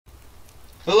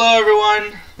Hello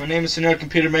everyone, my name is Nerd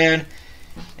Computer Man,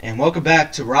 and welcome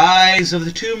back to Rise of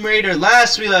the Tomb Raider.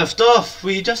 Last we left off,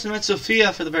 we just met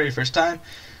Sophia for the very first time.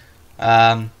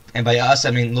 And by us,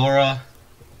 I mean Laura.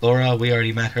 Laura, we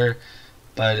already met her,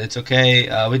 but it's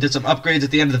okay. We did some upgrades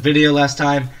at the end of the video last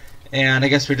time, and I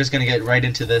guess we're just going to get right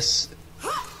into this.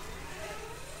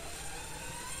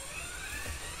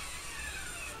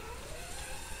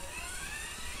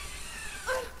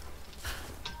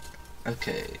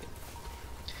 Okay.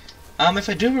 If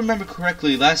I do remember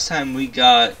correctly, last time we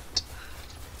got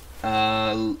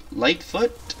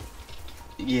Lightfoot.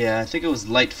 Yeah, I think it was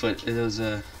Lightfoot. It was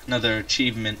another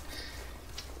achievement.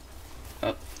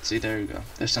 Oh, see, there you go.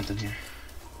 There's something here.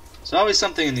 There's always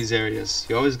something in these areas.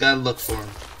 You always gotta look for them.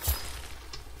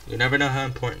 You never know how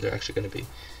important they're actually gonna be.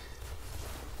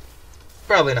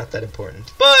 Probably not that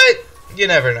important, but you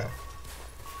never know.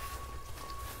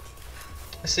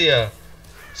 I see a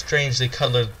strangely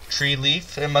colored tree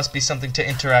leaf. It must be something to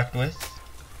interact with.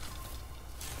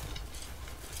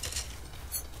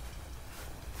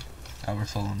 Oh, we're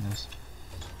following those.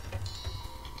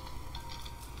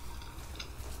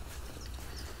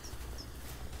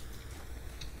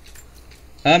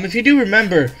 If you do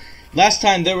remember, last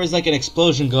time there was like an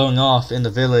explosion going off in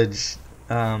the village,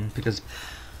 because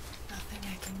nothing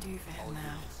I can do for him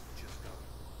now.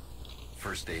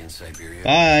 First day in Siberia.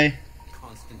 Bye.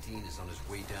 Konstantin is on his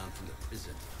way down from the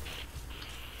prison.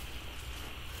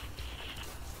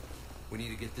 We need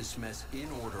to get this mess in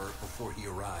order before he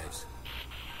arrives.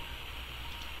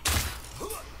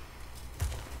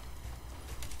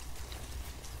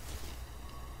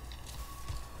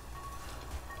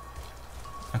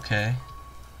 Okay.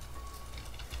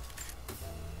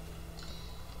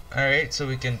 Alright, so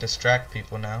we can distract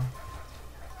people now.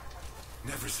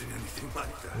 Never seen anything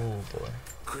like that. Oh boy.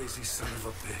 Crazy son of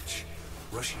a bitch.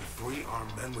 Rushing 3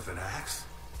 armed men with an axe?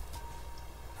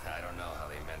 I don't know how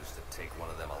they managed to take one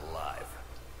of them alive.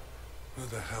 Who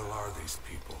the hell are these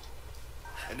people?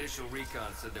 Initial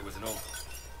recon said there was an old...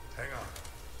 Hang on.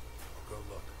 I'll go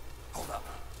look. Hold up.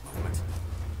 Movement.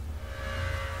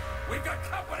 We've got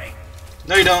company!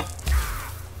 No, you don't.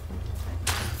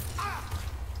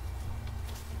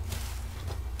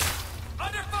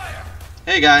 Under fire!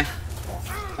 Hey, guy.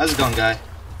 How's it going, guy?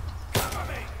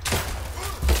 Cover me!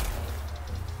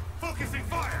 Focusing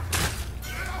fire!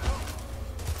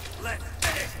 Let's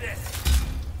finish this!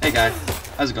 Hey, guy.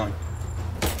 How's it going?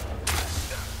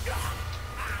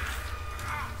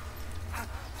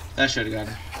 That should have got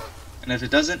it. And if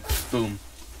it doesn't, boom.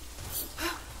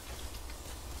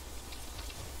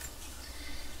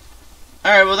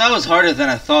 Alright, well that was harder than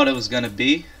I thought it was gonna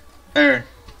be.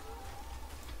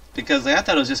 Because I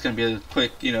thought it was just gonna be a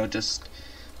quick, you know, just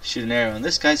shoot an arrow in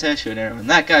this guy's head, shoot an arrow in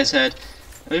that guy's head.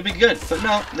 It would be good, but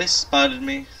no, they spotted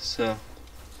me, so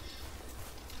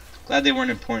glad they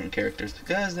weren't important characters,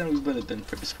 because then we would have been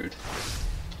pretty screwed.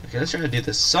 Okay, let's try to do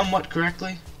this somewhat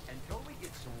correctly. Until we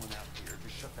get someone out here to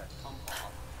shut that pump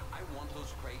off, I want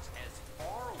those crates as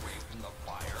far away from the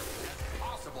fire as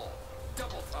possible.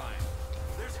 Double time.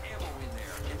 There's ammo in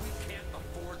there, and we can't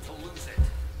afford to lose it.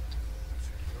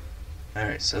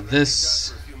 Alright, so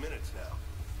this... For a few minutes now.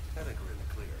 I think we're in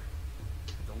the clear.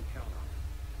 Don't count on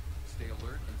it. Stay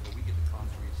alert until we get the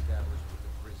comms reestablished with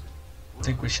the prison. I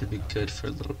think we should be good for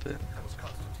a little bit. That was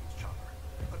Konstantin's chopper.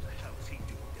 What the hell is he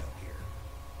doing down here?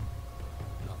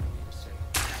 Nothing need to say.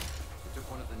 We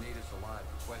took one of the natives alive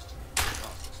for questioning. It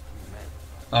cost us 3 men.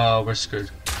 Oh, we're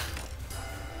screwed.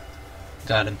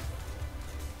 Got him.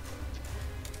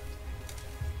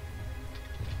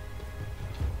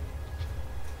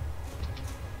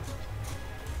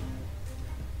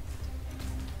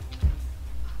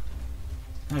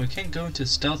 Oh, we can't go into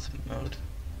stealth mode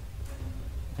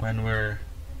when we're...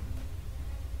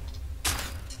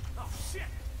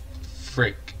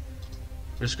 Frick.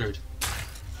 We're screwed.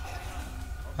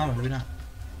 Oh, maybe not.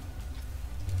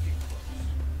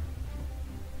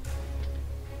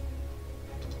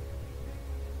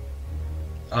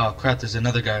 Oh crap, there's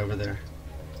another guy over there.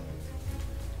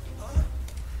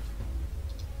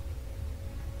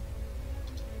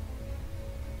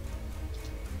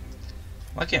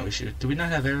 Why can't we shoot? Do we not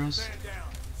have arrows? Stand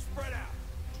down. Spread out.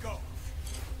 Go.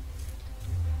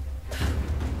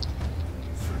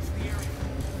 Search the area.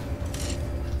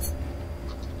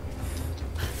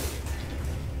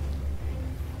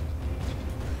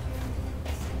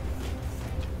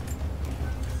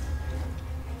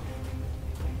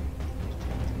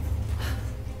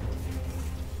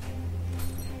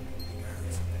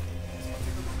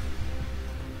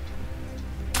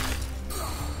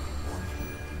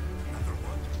 Another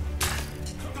one.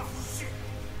 Oh, shit.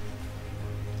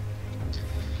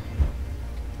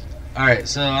 Alright,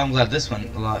 so I'm glad this one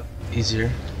a lot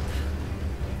easier.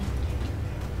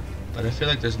 But I feel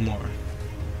like there's more.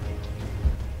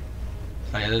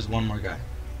 Oh yeah, there's one more guy.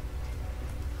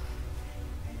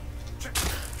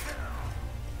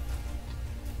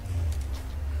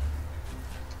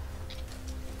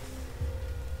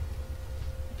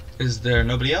 Is there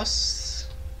nobody else?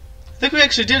 I think we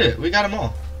actually did it. We got them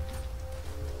all.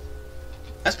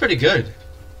 That's pretty good.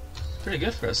 Pretty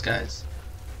good for us, guys.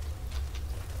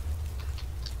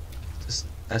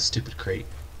 That stupid crate.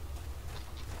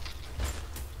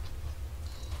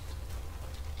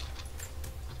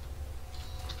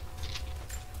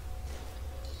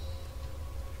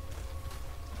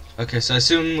 Okay, so I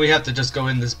assume we have to just go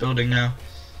in this building now.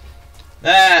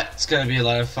 That's gonna be a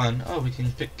lot of fun. Oh, we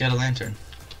can get a lantern.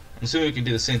 I'm assuming we can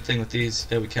do the same thing with these.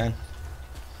 Yeah, we can.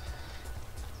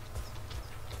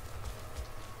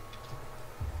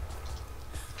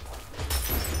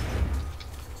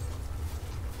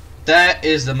 That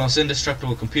is the most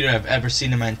indestructible computer I've ever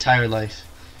seen in my entire life.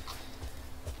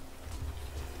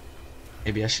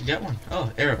 Maybe I should get one. Oh,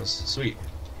 arrows. Sweet.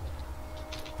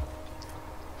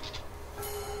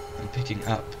 I'm picking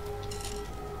up.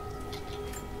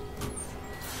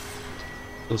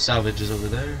 Oh, salvage is over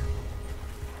there.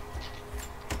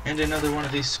 And another one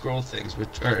of these scroll things,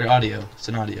 which are audio. It's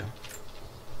an audio.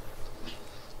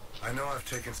 I know I've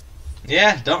taken.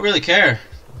 Yeah, don't really care.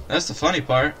 That's the funny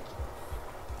part.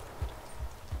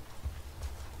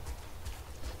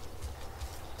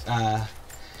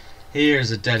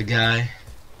 Here's a dead guy.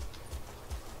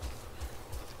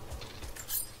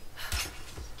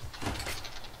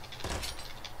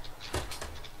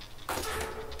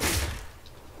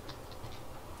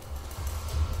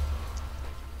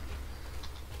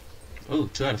 Oh,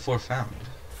 2 out of 4 found.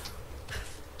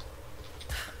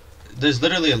 There's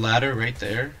literally a ladder right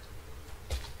there.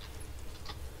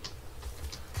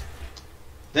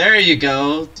 There you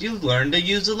go. You learned to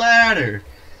use a ladder.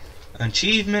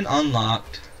 Achievement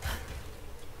unlocked.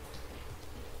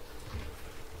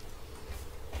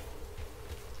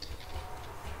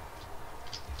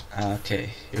 Okay,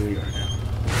 here we are now.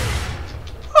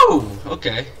 Oh,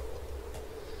 okay.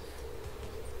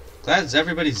 Glad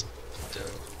everybody's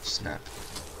snap.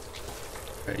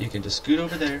 Alright, you can just scoot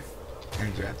over there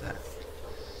and grab that.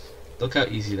 Look how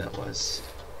easy that was.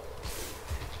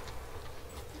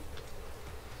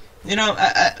 You know,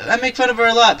 I make fun of her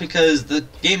a lot because the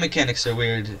game mechanics are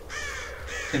weird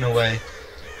in a way.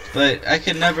 But I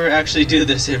could never actually do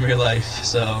this in real life,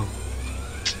 so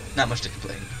not much to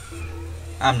complain.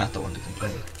 I'm not the one to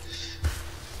complain.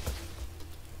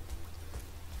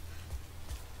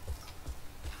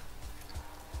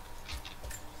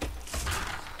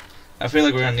 I feel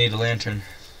like we're gonna need a lantern.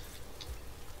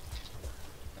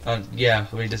 Yeah,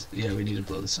 we need to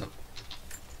blow this up.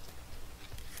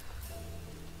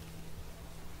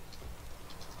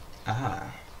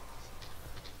 Ah.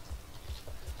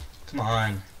 Come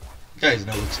on. You guys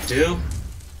know what to do.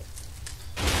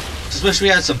 Just wish we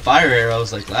had some fire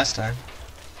arrows like last time.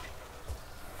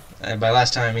 And by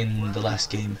last time I mean the last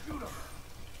game.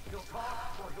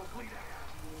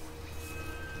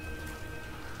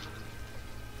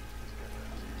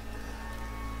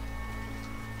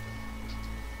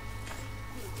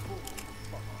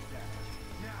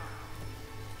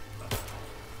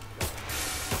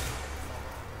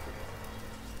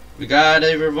 We got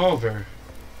a revolver.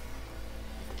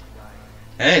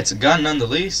 Hey, it's a gun none the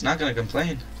least. Not gonna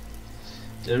complain.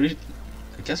 Did we?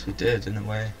 I guess we did in a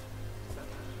way.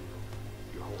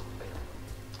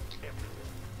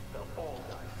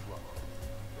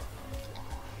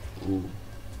 Ooh.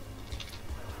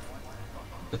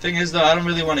 The thing is, though, I don't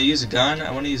really want to use a gun. I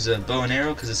want to use a bow and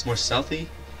arrow because it's more stealthy.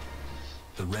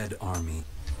 The Red Army.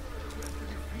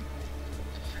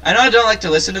 I know I don't like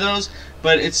to listen to those,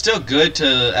 but it's still good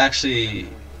to actually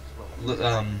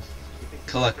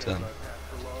collect them. Am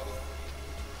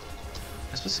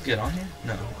I supposed to get on here?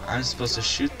 No. I'm supposed to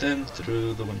shoot them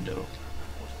through the window.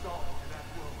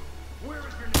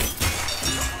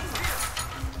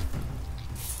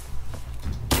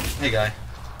 Hey, guy.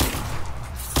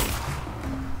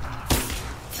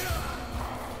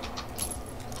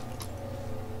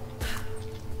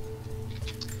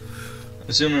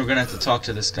 Assuming we're gonna have to talk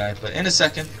to this guy, but in a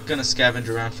second, gonna scavenge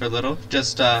around for a little.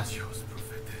 Just Ooh.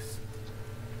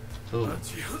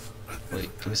 Wait,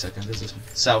 give me a second. There's this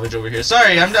salvage over here.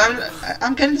 Sorry, I'm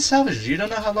getting the salvage. You don't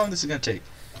know how long this is gonna take.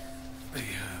 They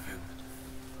have him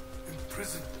in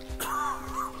prison.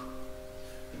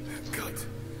 They've got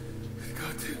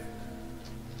him.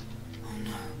 Oh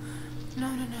no.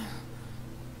 No, no, no.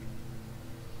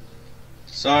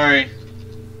 Sorry.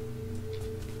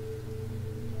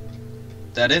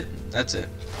 That it? That's it.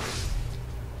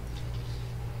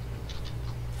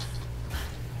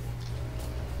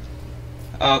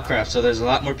 Oh crap, so there's a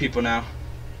lot more people now.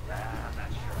 I'm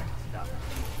not sure I can stop it.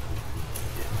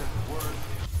 It's just words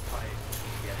if I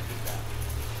get to that.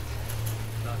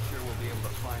 Not sure we'll be able to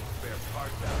find spare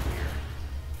parts out here.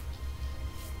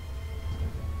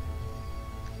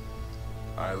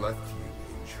 I left you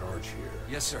in charge here.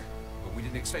 Yes, sir. But we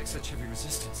didn't expect such heavy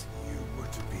resistance. You were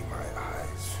to be my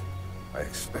eyes. I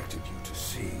expected you to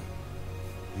see.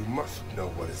 You must know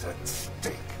what is at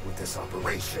stake with this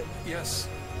operation. Yes,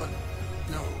 but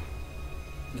no.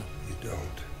 No. You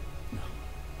don't. No.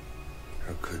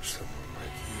 How could someone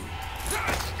like you?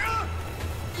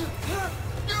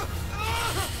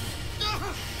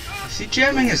 Is he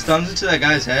jamming his thumbs into that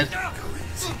guy's head? Go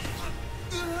easy.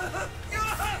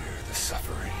 Fear the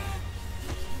suffering.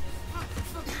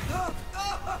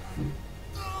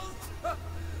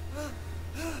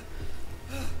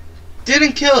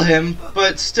 Didn't kill him,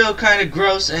 but still kind of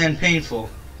gross and painful.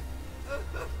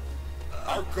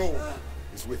 Our goal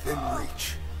is within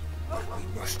reach, but we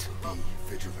must be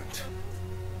vigilant.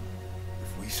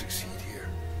 If we succeed here, a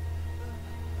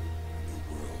new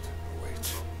world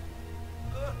awaits.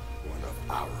 One of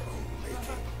our own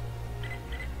making.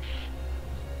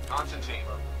 Konstantin,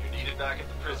 you're needed back at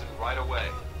the prison right away.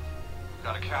 We've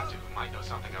got a captive who might know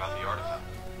something about the artifact.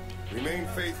 Remain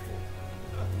faithful.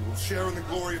 We will share in the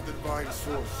glory of the divine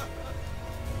source.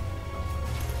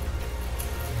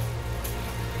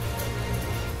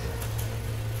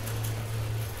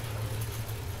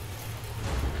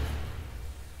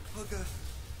 Oh God,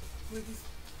 please.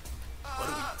 What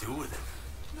do we do with him?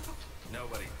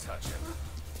 Nobody touch him.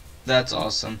 That's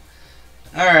awesome.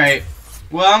 Alright.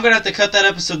 Well, I'm going to have to cut that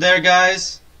episode there,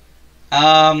 guys.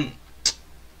 Sorry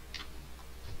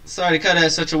to cut it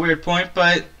at such a weird point,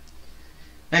 but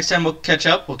next time we'll catch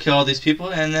up, we'll kill all these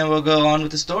people, and then we'll go on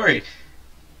with the story.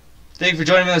 Thank you for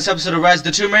joining me on this episode of Rise of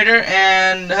the Tomb Raider,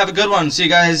 and have a good one. See you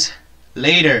guys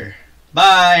later.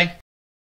 Bye.